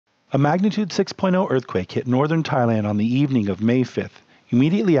A magnitude 6.0 earthquake hit northern Thailand on the evening of May 5th.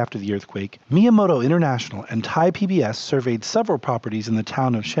 Immediately after the earthquake, Miyamoto International and Thai PBS surveyed several properties in the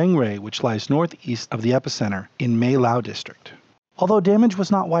town of Chiang Rai, which lies northeast of the epicenter in Mae Lao district. Although damage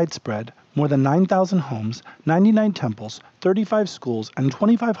was not widespread, more than 9,000 homes, 99 temples, 35 schools, and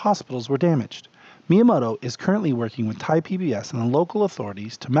 25 hospitals were damaged. Miyamoto is currently working with Thai PBS and the local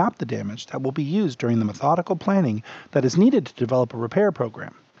authorities to map the damage that will be used during the methodical planning that is needed to develop a repair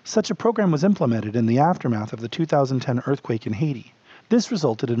program. Such a program was implemented in the aftermath of the 2010 earthquake in Haiti. This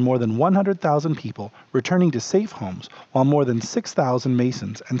resulted in more than 100,000 people returning to safe homes, while more than 6,000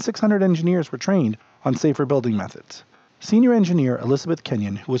 masons and 600 engineers were trained on safer building methods. Senior engineer Elizabeth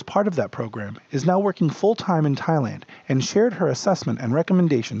Kenyon, who was part of that program, is now working full-time in Thailand and shared her assessment and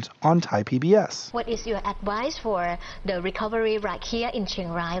recommendations on Thai PBS. What is your advice for the recovery right here in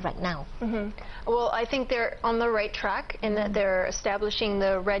Chiang Rai right now? Well, I think they're on the right track in that they're establishing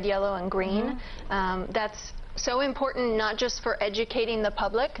the red, yellow, and green. That's so important, not just for educating the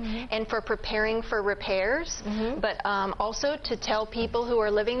public and for preparing for repairs, but also to tell people who are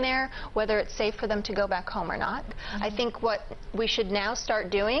living there whether it's safe for them to go back home or not. I think what we should now start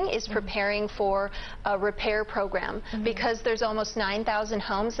doing is preparing for a repair program, because there's almost 9,000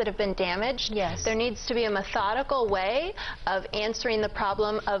 homes that have been damaged. Yes. There needs to be a methodical way of answering the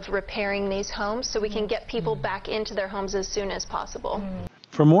problem of repairing these homes so we can get people back into their homes as soon as possible.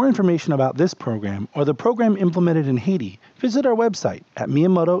 For more information about this program or the program implemented in Haiti, visit our website at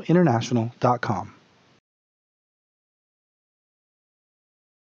miyamotointernational.com.